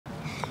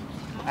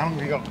How long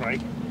have you got,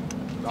 Craig?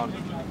 None.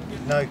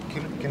 No,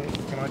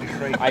 can I do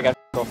 3? I got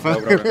off.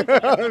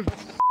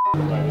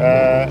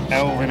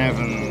 Elvin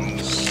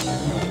Evans.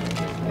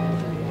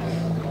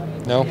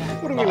 No.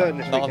 What have we learned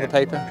this Not on the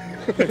paper.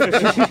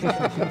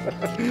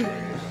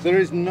 There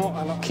is not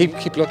a lot.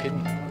 Keep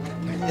looking.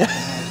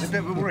 It's a bit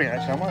of a worry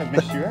actually, I might have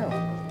missed you out.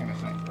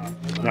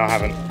 No, I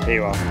haven't. Here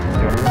you are.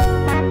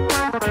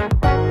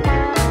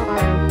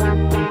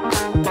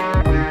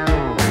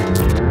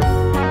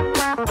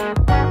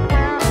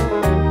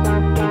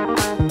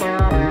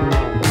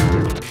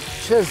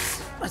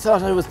 Cheers. I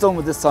thought I was done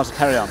with this time to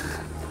carry on.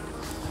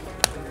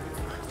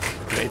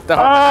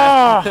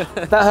 Ah!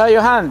 That hurt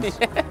your hand?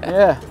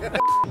 Yeah.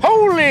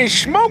 Holy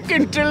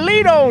smoking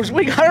Toledos!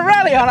 We got a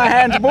rally on our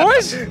hands,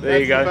 boys! There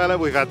you go. Fella.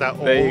 We've had that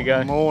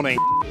all morning.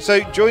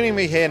 So joining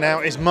me here now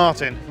is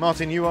Martin.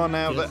 Martin, you are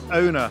now the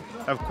owner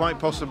of quite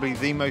possibly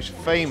the most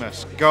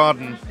famous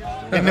garden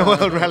in the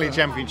World Rally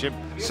Championship.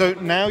 So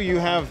now you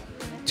have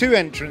 2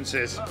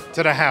 entrances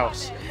to the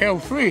house. Hell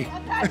free.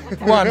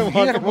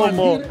 One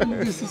more.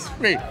 This is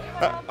free.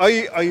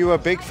 Are you a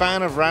big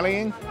fan of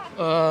rallying?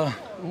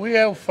 We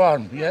have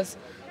fun, yes,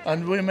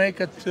 and we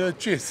make it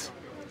cheese.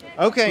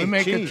 Okay, we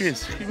make cheese. it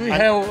cheese. We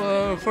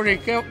have free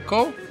cow.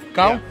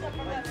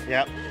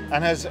 Yeah.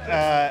 And has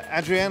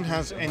Adrian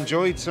has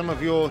enjoyed some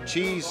of your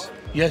cheese?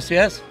 Yes.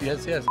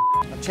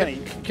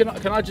 Kenny, can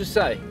I just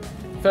say,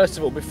 first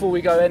of all, before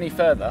we go any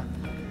further,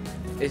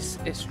 it's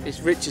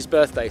Rich's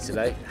birthday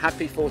today.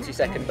 Happy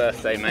 42nd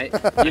birthday, mate.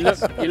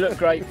 You look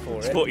great for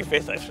it. It's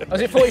 45th actually. Oh,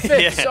 is it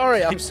 45th? Yeah.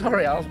 Sorry, I'm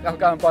sorry. I'll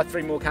go and buy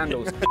 3 more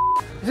candles.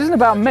 This isn't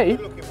about me.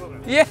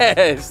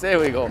 Yes, there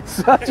we go.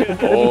 Such a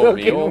Oh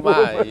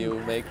my, you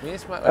make me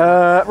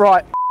smile.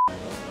 Right.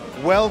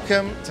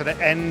 Welcome to the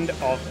end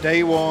of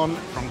day 1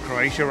 from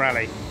Croatia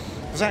Rally.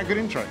 Was that a good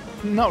intro?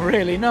 Not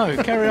really, no.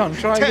 Carry on,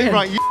 try again.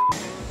 Right,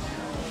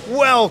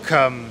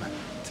 welcome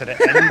to the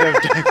end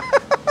of day.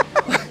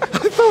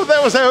 I thought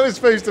that was how it was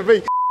supposed to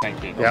be.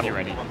 Thank you. Yep. You're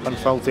ready.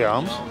 Unfold the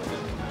arms.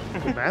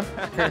 Good man.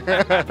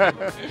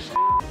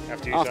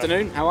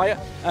 Afternoon, how are you?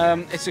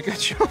 It's a good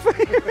job.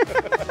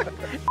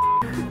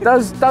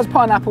 Does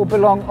pineapple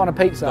belong on a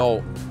pizza?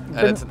 No.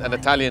 An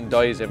Italian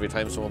dies every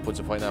time someone puts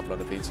a pineapple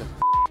on a pizza.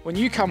 When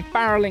you come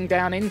barreling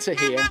down into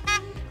here.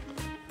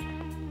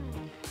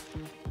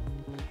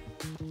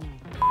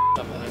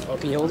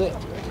 Can you hold it?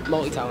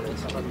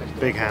 Multi-towners.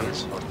 Big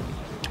hands.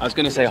 I was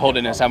going to say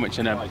holding a sandwich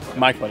in a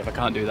microwave. If I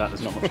can't do that,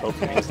 there's not much hope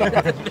for me.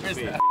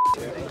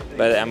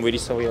 But I'm really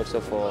sorry also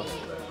for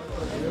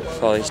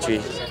this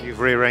tree. You've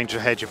rearranged the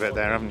hedge a bit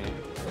there, haven't you?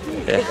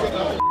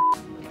 Yeah.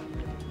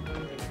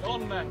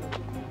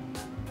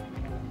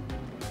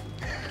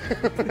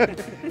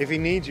 If he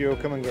needs you, he'll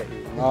come and get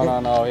you.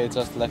 No, he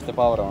just left the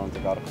power on the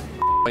car.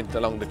 Point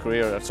along the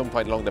career, at some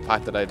point along the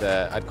path that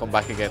I'd come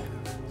back again.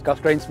 Gus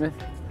Greensmith.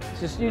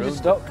 You just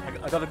stop.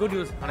 I got the good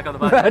news and I got the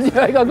bad news.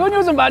 I got good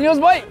news and bad news,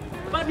 mate.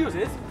 The bad news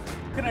is,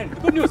 the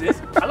good news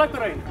is, I like the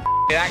rain.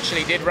 It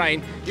actually did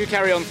rain. You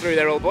carry on through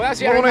there, old boy.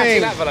 That's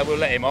Morning. that fella, we'll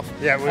let him off.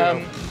 Yeah, we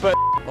will. But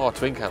Oh,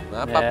 twin cam. the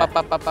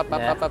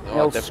Oh,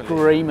 old definitely.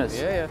 screamers.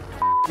 Yeah.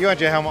 You had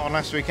your helmet on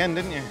last weekend,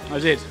 didn't you? I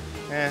did.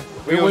 Yeah.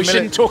 We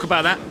shouldn't talk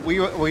about that.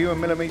 Were you a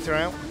millimetre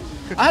out?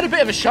 I had a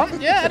bit of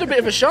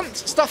a shunt,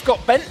 Stuff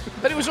got bent,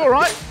 but it was all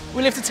right.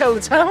 We live to tell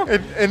the tale.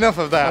 Enough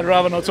of that. I'd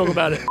rather not talk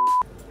about it.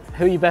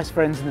 Who are your best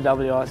friends in the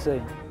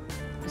WRC?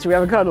 Should we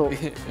have a cuddle?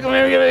 Come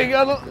here, give me a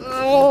cuddle.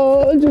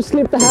 Oh, just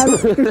slip the hand.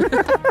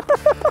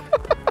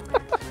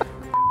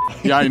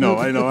 Yeah, I know.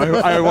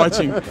 I'm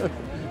watching.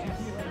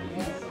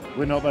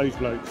 We're not those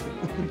blokes.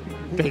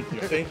 Thank you.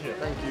 Thank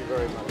you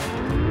very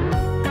much.